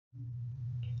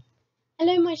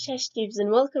Hello my test tubes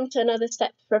and welcome to another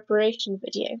step preparation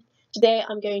video. Today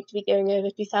I'm going to be going over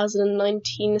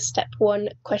 2019 step 1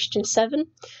 question 7.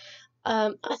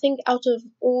 I think out of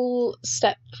all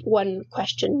step 1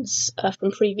 questions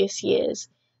from previous years,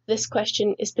 this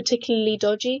question is particularly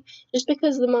dodgy just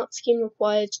because the mark scheme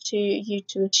required you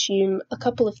to assume a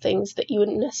couple of things that you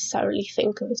wouldn't necessarily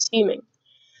think of assuming.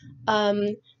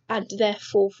 And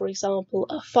therefore, for example,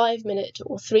 a 5-minute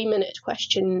or 3-minute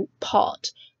question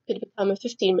part could become a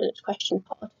 15-minute question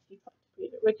part if you try to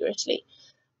prove it rigorously.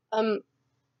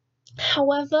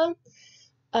 However,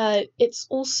 it's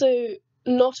also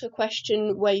not a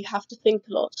question where you have to think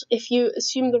a lot. If you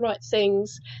assume the right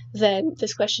things, then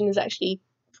this question is actually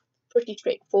pretty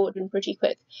straightforward and pretty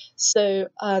quick. So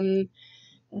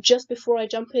just before I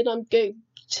jump in, I'm going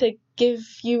to give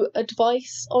you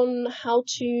advice on how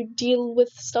to deal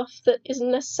with stuff that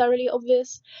isn't necessarily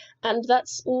obvious, and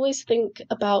that's always think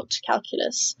about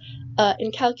calculus.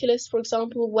 In calculus, for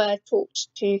example, we're taught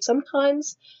to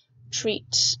sometimes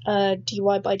treat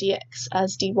dy by dx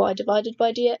as dy divided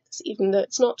by dx, even though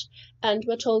it's not, and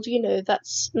we're told,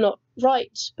 that's not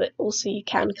right, but also you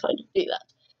can kind of do that.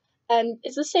 And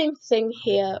it's the same thing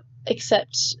here,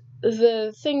 except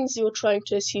the things you're trying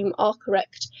to assume are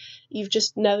correct. You've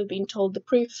just never been told the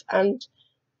proof, and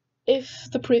if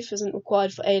the proof isn't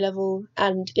required for A-level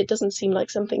and it doesn't seem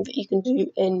like something that you can do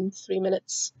in 3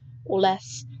 minutes or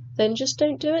less, then just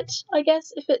don't do it, I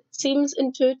guess. If it seems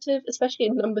intuitive, especially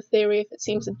in number theory, if it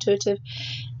seems intuitive,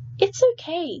 it's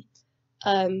okay,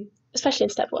 especially in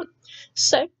step 1.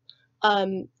 So,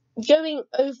 going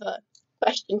over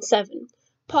question 7,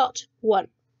 part 1.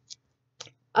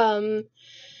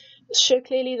 Show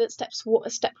clearly that step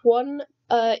 1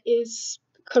 is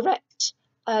correct.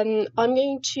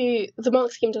 The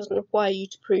mark scheme doesn't require you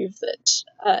to prove that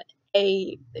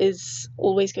A is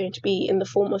always going to be in the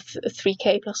form of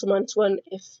 3k plus or minus 1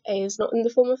 if A is not in the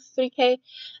form of 3k,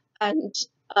 and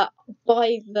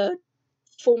by the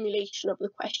formulation of the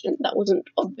question, that wasn't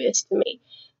obvious to me.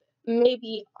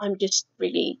 Maybe I'm just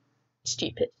really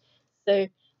stupid. So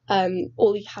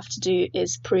all you have to do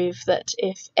is prove that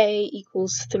if A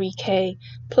equals 3k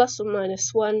plus or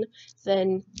minus 1,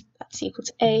 then that's equal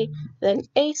to A, then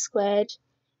A squared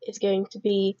is going to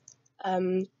be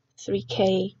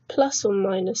 3k plus or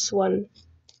minus 1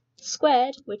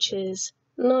 squared, which is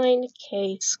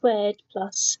 9k squared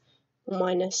plus or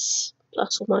minus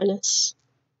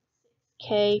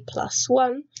k plus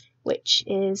 1, which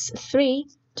is 3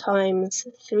 times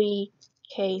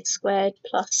 3k squared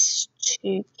plus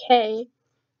 2k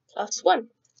plus 1,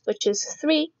 which is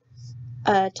 3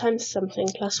 times something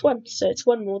plus 1, so it's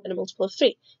 1 more than a multiple of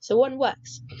 3, so 1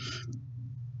 works.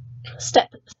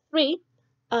 Step 3,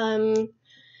 a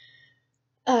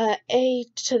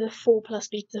to the 4 plus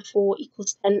b to the 4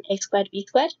 equals 10a squared b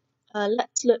squared.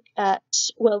 Let's look at,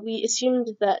 we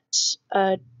assumed that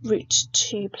root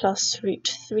 2 plus root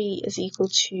 3 is equal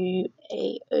to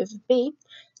a over b.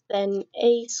 Then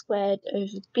a squared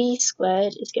over b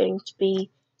squared is going to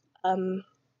be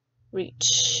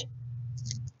root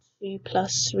 2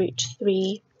 plus root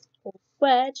 3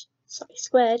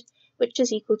 squared, which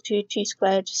is equal to 2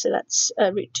 squared, so that's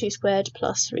root 2 squared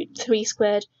plus root 3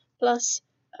 squared plus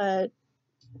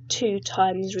 2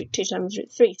 times root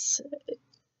 3, so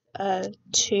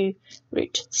 2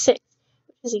 root 6,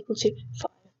 which is equal to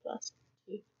 5 plus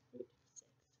 2 root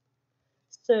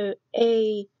 6. So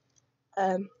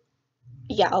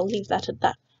I'll leave that at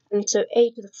that. And so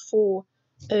a to the 4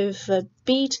 over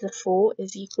b to the 4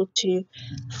 is equal to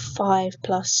 5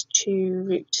 plus 2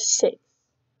 root 6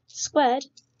 squared,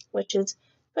 which is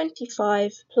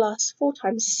 25 plus 4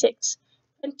 times 6,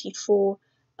 24,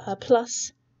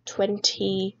 plus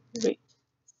 20 root 6,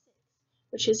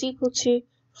 which is equal to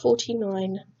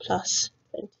 49 plus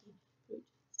 20 root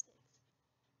 6.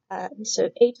 And so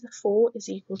a to the 4 is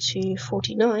equal to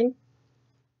 49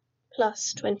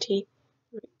 plus 20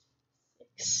 root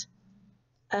 6,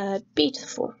 b to the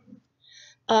 4.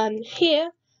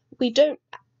 Here we don't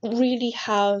really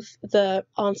have the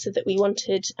answer that we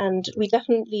wanted, and we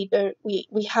definitely don't,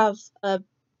 we have a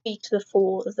b to the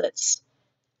 4 that's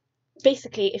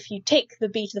basically, if you take the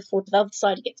b to the 4 to the other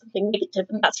side, you get something negative,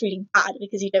 and that's really bad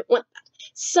because you don't want that.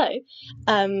 So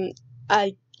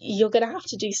you're going to have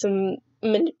to do some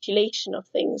manipulation of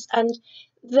things, and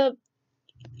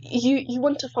you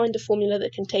want to find a formula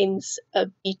that contains a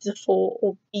b to the 4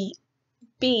 or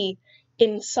b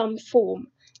in some form,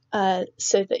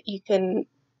 so that you can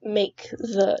make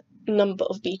the number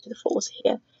of b to the 4s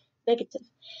here negative.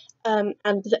 And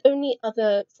the only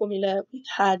other formula we've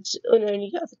had, or the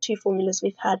only other two formulas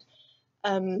we've had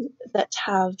that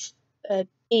have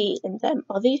b in them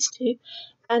are these two,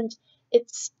 and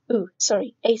it's,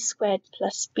 a squared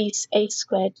plus a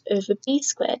squared over b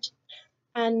squared.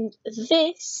 And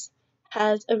this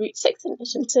has a root 6 in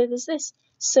it, and so there's this.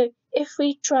 So if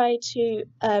we try to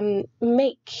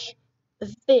make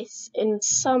this in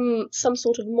some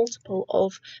sort of multiple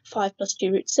of 5 plus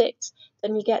 2 root 6,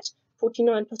 then we get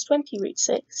 49 plus 20 root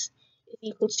 6 is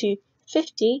equal to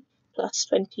 50 plus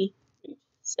 20 root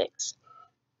 6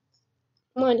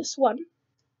 minus 1,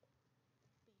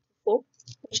 4,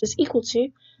 which is equal to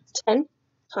 10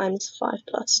 times 5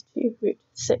 plus 2 root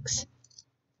 6,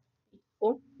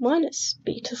 4 minus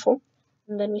b to the 4,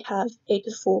 and then we have a to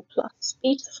the 4 plus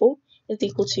b to the 4 is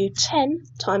equal to 10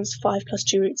 times 5 plus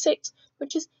 2 root 6,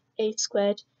 which is a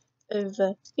squared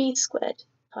over b squared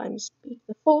times b to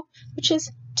the 4, which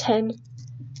is 10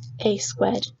 a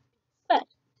squared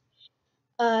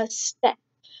squared. Step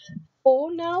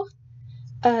 4 now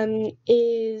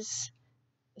is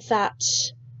that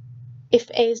if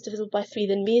a is divisible by 3,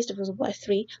 then b is divisible by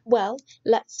 3. Well,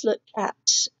 let's look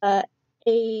at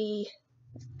a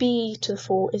b to the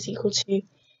 4 is equal to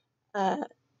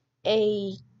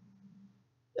a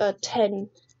 10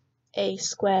 a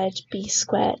squared b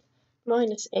squared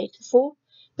minus a to the 4,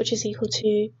 which is equal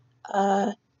to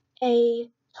a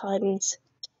times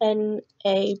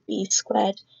 10a b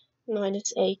squared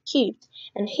minus a cubed.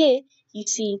 And here you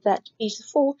see that b to the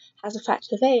 4 has a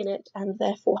factor of a in it, and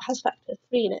therefore has a factor of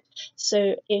 3 in it.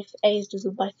 So if a is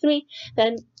divisible by 3,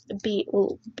 then b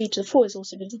to the 4 is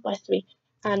also divisible by 3.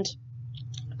 And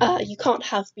you can't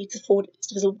have b to the 4 is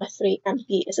divisible by 3 and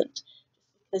b isn't,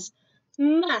 because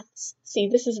maths. See,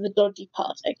 this is the dodgy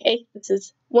part, okay? This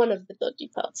is one of the dodgy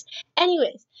parts.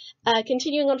 Anyways,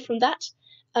 continuing on from that,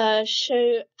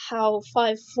 show how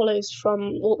 5 follows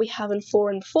from what we have in 4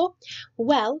 and 4.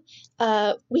 Well,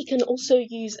 we can also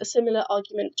use a similar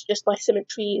argument just by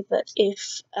symmetry, that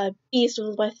if b is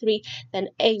divisible by 3, then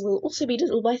a will also be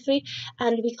divisible by 3,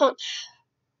 and we can't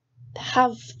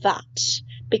have that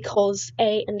because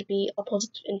a and b are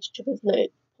positive integers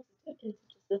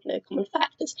with no common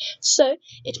factors. So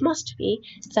it must be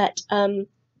that a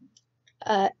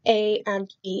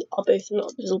and b are both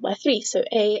not divisible by 3. So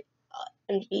a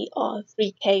and b are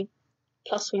 3k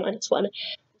plus or minus 1,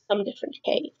 some different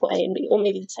k for a and b, or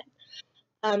maybe the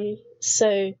same.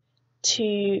 So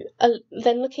to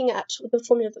then looking at the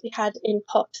formula that we had in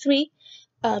part 3,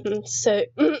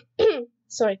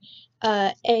 sorry,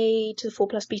 a to the 4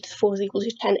 plus b to the 4 is equal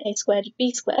to 10a squared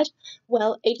b squared.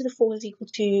 Well, a to the 4 is equal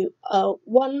to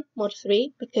 1 mod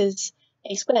 3, because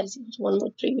a squared is equal to 1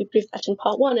 mod 3. We proved that in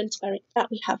part 1, and squaring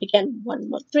that we have again 1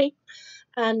 mod 3.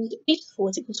 And b to the 4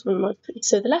 is equal to 1 mod 3.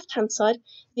 So the left-hand side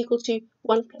is equal to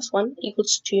 1 plus 1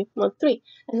 equals 2 mod 3.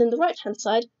 And then the right-hand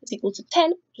side is equal to 10,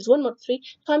 which is 1 mod 3,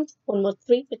 times 1 mod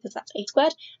 3, because that's a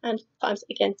squared, and times,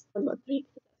 again, 1 mod 3,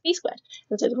 because that's b squared.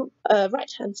 And so the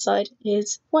right-hand side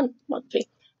is 1 mod 3.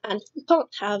 And you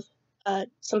can't have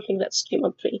something that's 2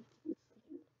 mod 3,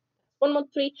 1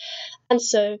 mod 3. And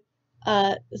so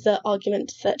the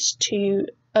argument that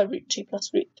root 2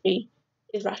 plus root 3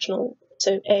 is rational,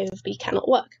 so a over b cannot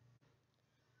work.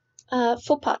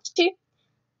 For part 2,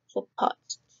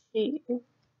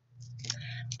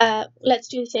 let's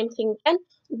do the same thing again.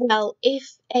 Well,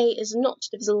 if a is not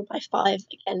divisible by 5,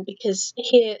 again, because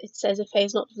here it says if a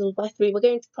is not divisible by 3, we're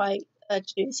going to try to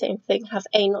do the same thing, have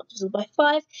a not divisible by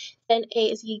 5, then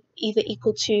a is either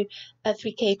equal to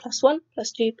 3k plus 1,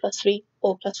 plus 2, plus 3,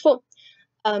 or plus 4.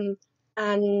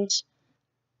 And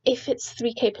if it's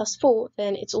 3k plus 4,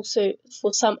 then it's also,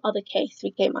 for some other k,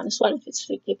 3k minus 1. If it's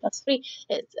 3k plus 3,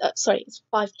 it's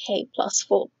 5k plus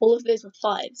 4. All of those were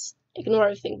 5s. Ignore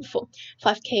everything before.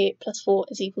 5k plus 4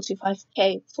 is equal to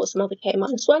 5k for some other k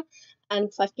minus 1, and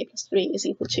 5k plus 3 is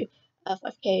equal to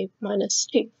 5k minus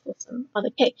 2 for some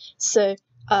other k. So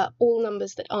all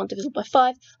numbers that aren't divisible by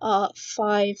 5 are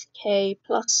 5k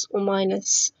plus or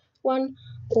minus 1,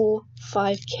 or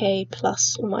 5k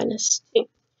plus or minus 2.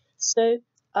 So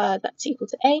that's equal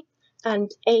to a,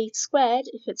 and a squared,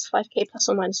 if it's 5k plus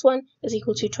or minus 1, is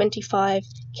equal to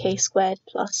 25k squared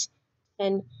plus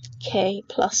 10k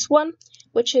plus 1,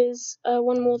 which is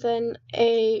 1 more than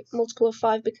a multiple of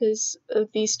 5, because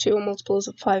these two are multiples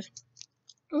of 5.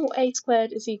 Or a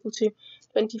squared is equal to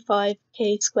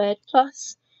 25k squared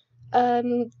plus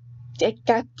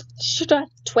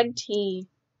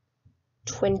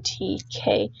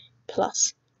 20k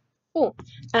plus 4.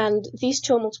 And these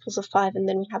two are multiples of 5, and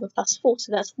then we have a plus 4,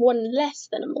 so that's 1 less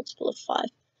than a multiple of 5.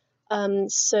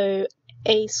 So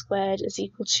a squared is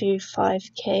equal to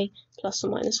 5k plus or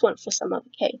minus 1 for some other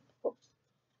k, of course.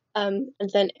 And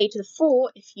then a to the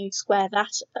 4, if you square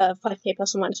that, 5k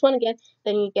plus or minus 1 again,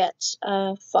 then you get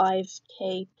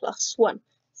 5k plus 1.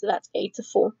 So that's a to the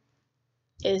 4.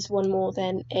 is 1 more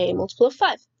than a multiple of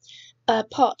 5.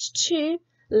 Part 2,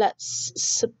 let's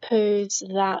suppose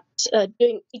that,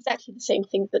 doing exactly the same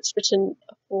thing that's written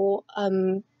for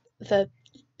the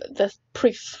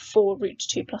proof for root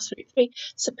 2 plus root 3,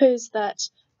 suppose that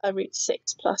root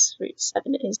 6 plus root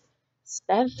 7 is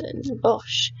 7,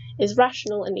 gosh, is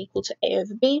rational and equal to a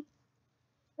over b,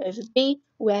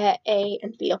 where a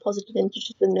and b are positive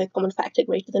integers with no common factor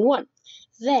greater than 1.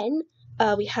 Then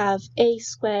we have a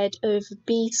squared over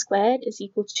b squared is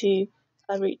equal to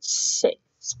root 6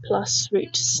 plus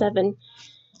root 7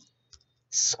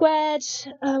 squared,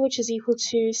 which is equal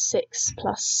to 6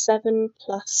 plus 7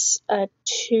 plus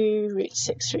 2 root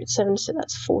 6 root 7, so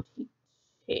that's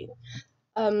 42,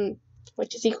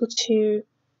 which is equal to,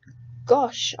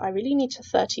 gosh, I really need to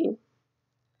 13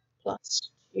 plus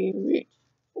 2 root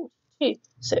 42.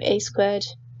 So a squared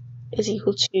is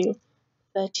equal to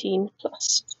 13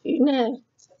 plus 2. No,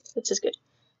 this is good.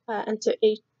 And so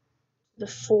a to the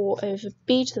 4 over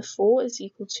b to the 4 is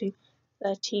equal to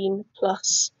 13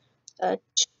 plus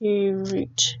 2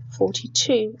 root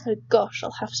 42. Oh gosh,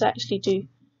 I'll have to actually do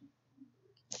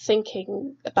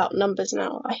thinking about numbers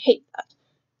now. I hate that.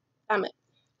 Damn it.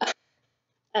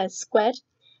 Squared,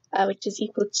 which is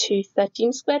equal to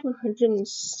 13 squared,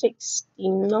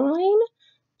 169,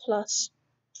 plus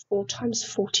 4 times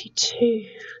 42,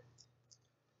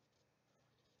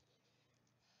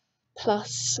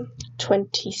 plus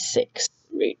 26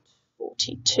 root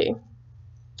 42.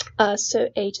 So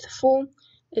a to the 4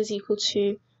 is equal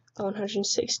to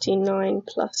 169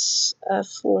 plus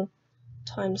 4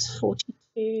 times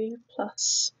 42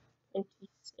 plus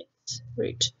 26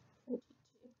 root 42.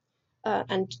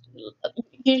 And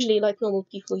usually, like normal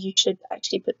people, you should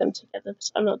actually put them together,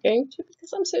 but I'm not going to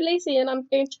because I'm so lazy and I'm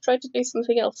going to try to do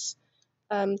something else.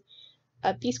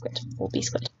 B squared, or b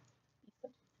squared.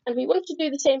 And we want to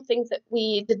do the same thing that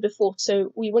we did before.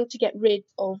 So we want to get rid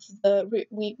of the root.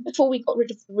 Before we got rid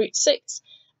of the root 6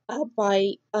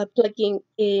 by plugging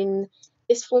in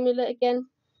this formula again.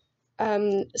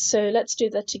 So let's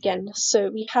do that again. So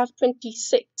we have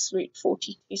 26 root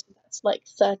 42, so that's like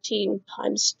 13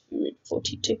 times 2 root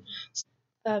 42.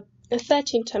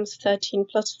 13 times 13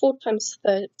 plus 4 times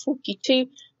 42,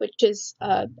 which is,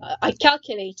 I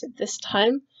calculated this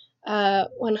time,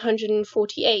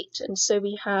 148, and so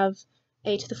we have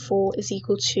a to the 4 is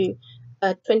equal to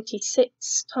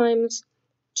 26 times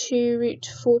 2 root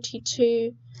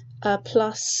 42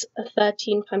 plus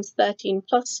 13 times 13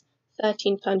 plus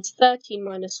 13 times 13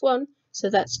 minus 1, so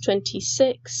that's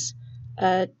 26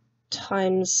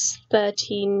 times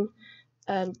 13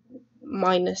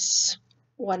 minus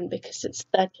 1, because it's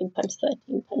 13 times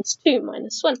 13 times 2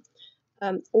 minus 1,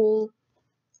 all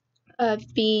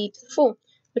b to the 4,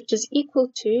 which is equal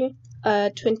to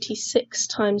 26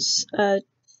 times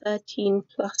 13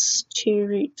 plus 2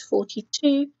 root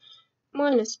 42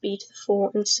 minus b to the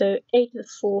 4, and so a to the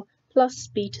 4 plus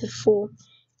b to the 4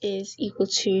 is equal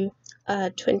to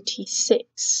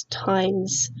 26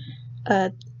 times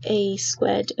a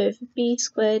squared over b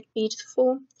squared, b to the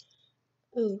 4,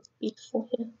 oh, b to the 4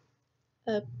 here,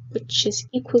 which is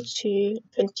equal to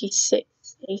 26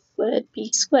 a squared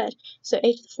b squared. So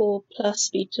a to the 4 plus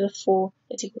b to the 4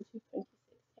 is equal to 26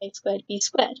 a squared b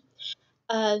squared.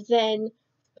 Then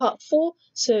part 4,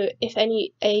 so if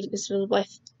any a is divisible by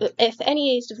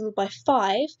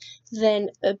 5, then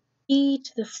a b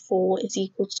to the 4 is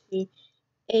equal to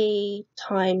a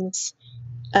times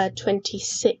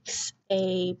 26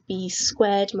 a b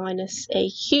squared minus a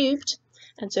cubed,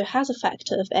 and so it has a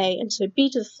factor of a, and so b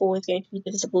to the 4 is going to be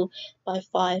divisible by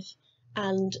 5,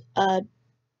 and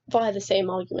via the same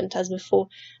argument as before,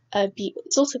 b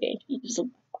is also going to be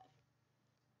divisible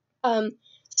by 5.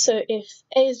 So if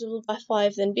a is divisible by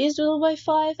 5, then b is divisible by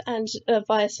 5, and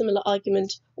via a similar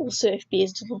argument, also if b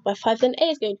is divisible by 5, then a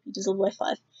is going to be divisible by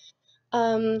 5.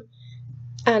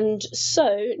 And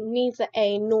so neither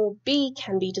a nor b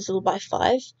can be divisible by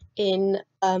 5 in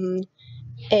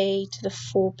a to the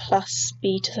 4 plus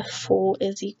b to the 4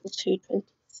 is equal to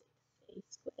 26 a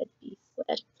squared b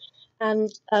squared. And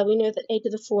we know that a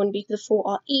to the 4 and b to the 4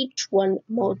 are each 1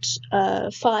 mod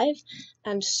 5,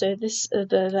 and so this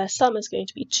their sum is going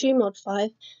to be 2 mod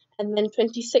 5, and then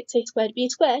 26 a squared b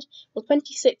squared, well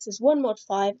 26 is 1 mod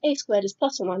 5, a squared is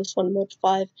plus or minus 1 mod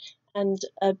 5, and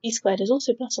b squared is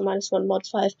also plus or minus 1 mod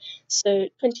 5, so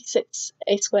 26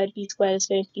 a squared b squared is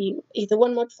going to be either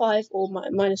 1 mod 5 or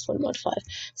minus 1 mod 5,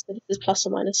 so this is plus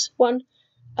or minus 1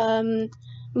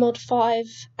 mod 5,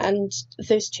 and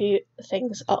those two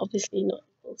things are obviously not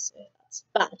equal, so that's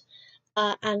bad.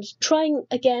 And trying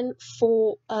again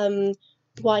for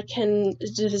why can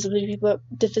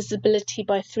divisibility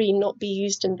by 3 not be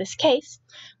used in this case?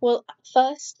 Well, at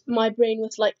first my brain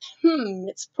was like,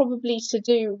 it's probably to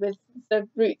do with the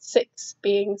root 6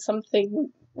 being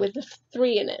something with a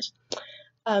 3 in it.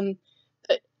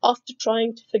 But after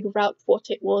trying to figure out what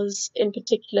it was in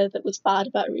particular that was bad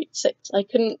about root 6, I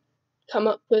couldn't come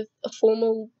up with a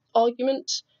formal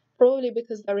argument, probably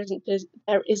because there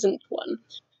isn't one.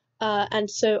 And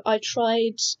so I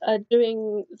tried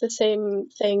doing the same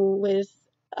thing with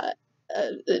a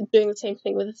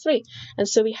 3. And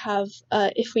so we have,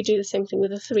 if we do the same thing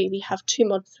with a 3, we have 2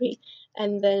 mod 3,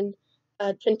 and then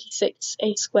 26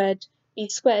 a squared b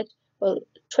squared. Well,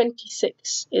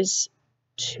 26 is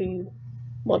 2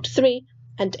 mod 3,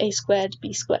 and a squared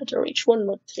b squared are each 1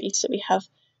 mod 3, so we have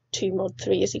 2 mod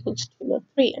 3 is equal to 2 mod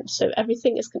 3, and so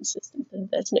everything is consistent and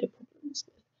there's no problems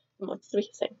with the mod 3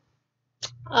 thing.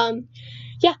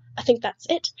 Yeah, I think that's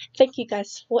it. Thank you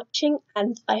guys for watching,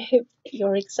 and I hope that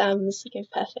your exams go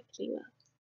perfectly well.